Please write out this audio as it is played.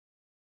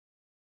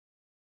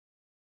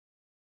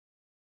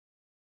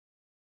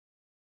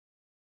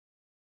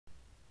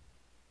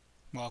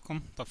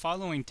Welcome. The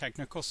following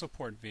technical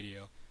support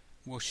video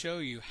will show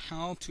you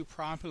how to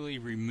properly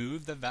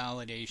remove the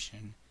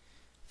validation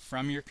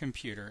from your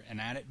computer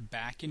and add it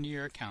back into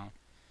your account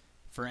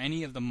for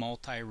any of the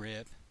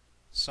MultiRIP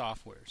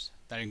softwares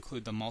that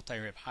include the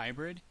MultiRIP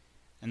Hybrid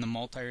and the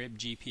MultiRIP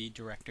GP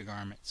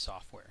Direct-to-Garment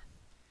software.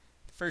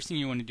 The first thing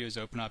you want to do is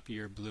open up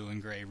your blue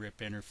and gray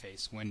RIP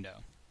interface window.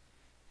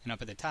 And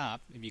up at the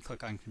top, if you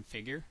click on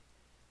Configure,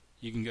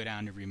 you can go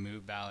down to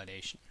Remove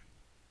Validation.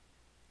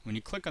 When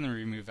you click on the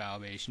Remove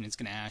Validation, it's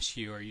going to ask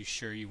you, are you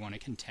sure you want to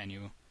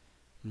continue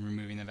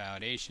removing the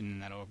validation,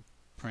 and that'll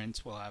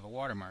print will have a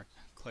watermark.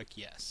 Click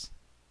Yes.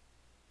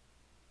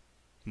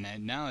 And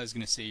then now it's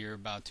going to say you're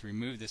about to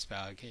remove this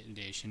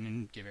validation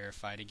and get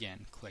verified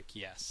again. Click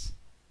Yes.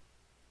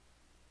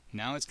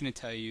 Now it's going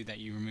to tell you that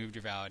you removed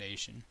your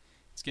validation.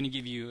 It's going to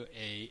give you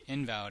a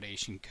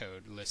invalidation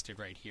code listed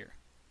right here.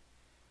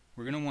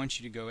 We're going to want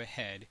you to go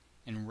ahead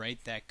and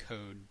write that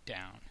code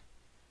down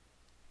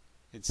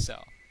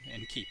itself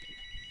and keep it.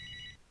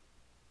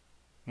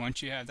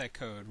 Once you have that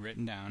code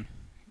written down,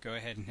 go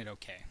ahead and hit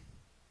OK.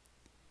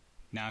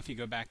 Now if you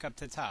go back up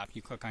to the top,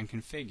 you click on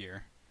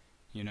Configure,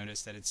 you'll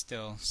notice that it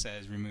still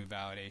says Remove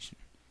Validation.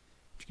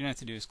 What you're going to have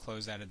to do is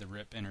close out of the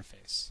RIP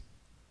interface.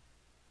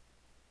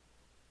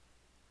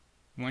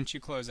 Once you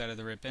close out of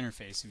the RIP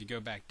interface, if you go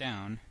back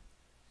down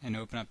and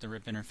open up the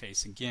RIP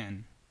interface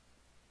again,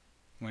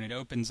 when it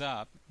opens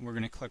up, we're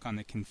going to click on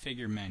the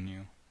Configure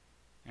menu,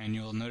 and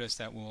you'll notice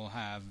that we'll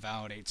have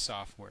Validate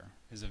Software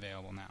is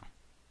available now.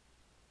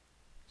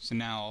 So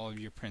now all of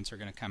your prints are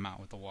going to come out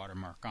with a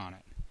watermark on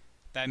it.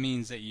 That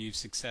means that you've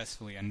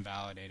successfully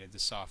unvalidated the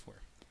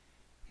software.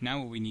 Now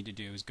what we need to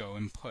do is go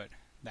and put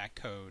that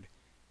code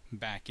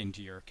back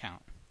into your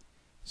account.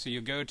 So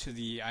you'll go to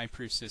the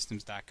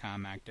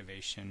iProofSystems.com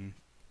activation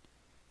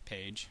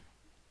page,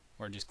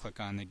 or just click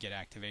on the Get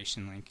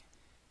Activation link,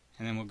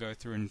 and then we'll go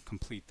through and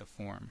complete the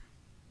form.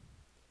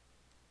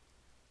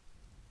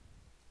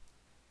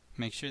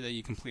 Make sure that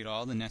you complete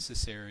all the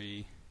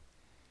necessary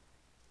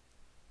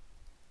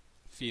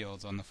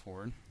fields on the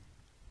form,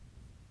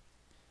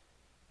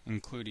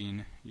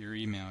 including your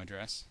email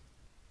address,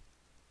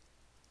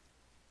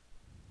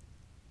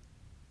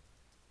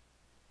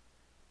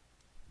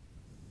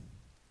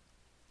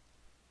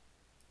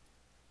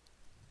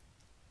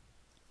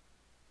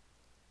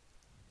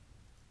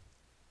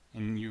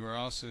 and you are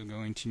also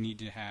going to need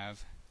to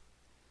have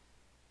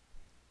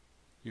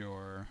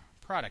your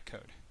product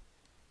code.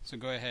 So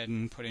go ahead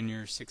and put in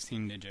your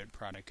 16-digit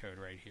product code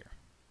right here.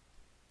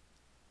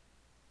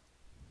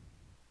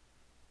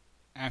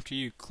 After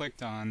you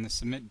clicked on the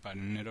Submit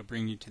button, it'll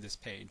bring you to this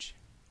page.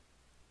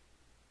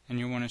 And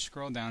you'll want to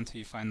scroll down till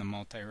you find the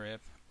MultiRIP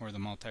or the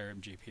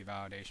MultiRIP GP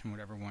validation,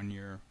 whatever one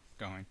you're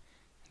going.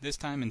 This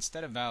time,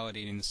 instead of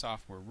validating the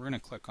software, we're going to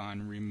click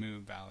on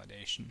Remove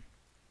Validation.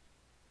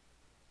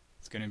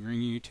 It's going to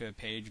bring you to a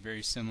page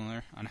very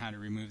similar on how to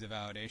remove the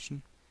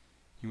validation.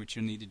 And what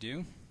you'll need to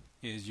do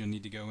is you'll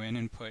need to go in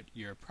and put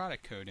your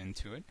product code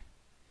into it,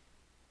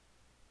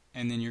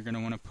 and then you're going to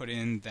want to put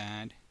in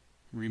that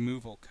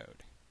removal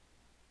code.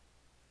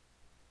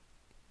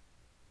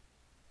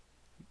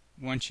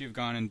 Once you've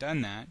gone and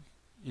done that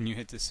and you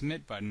hit the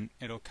Submit button,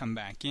 it'll come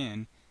back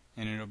in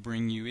and it'll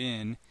bring you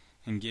in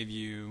and give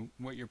you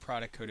what your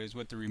product code is,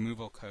 what the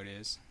removal code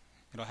is.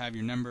 It'll have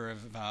your number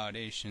of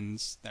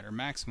validations that are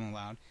maximum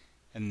allowed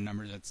and the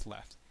number that's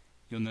left.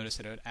 You'll notice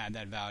that it would add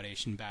that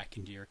validation back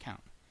into your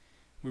account.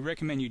 We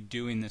recommend you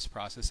doing this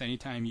process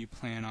anytime you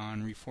plan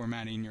on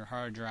reformatting your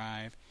hard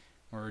drive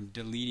or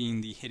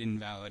deleting the hidden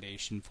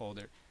validation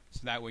folder,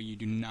 so that way you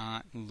do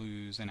not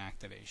lose an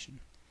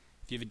activation.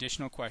 If you have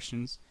additional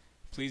questions,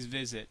 please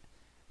visit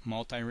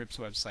MultiRIP's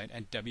website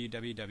at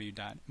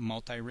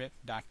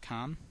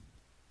www.multirip.com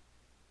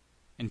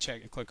and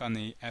click on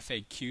the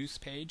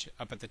FAQs page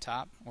up at the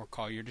top, or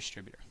call your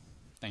distributor.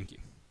 Thank you.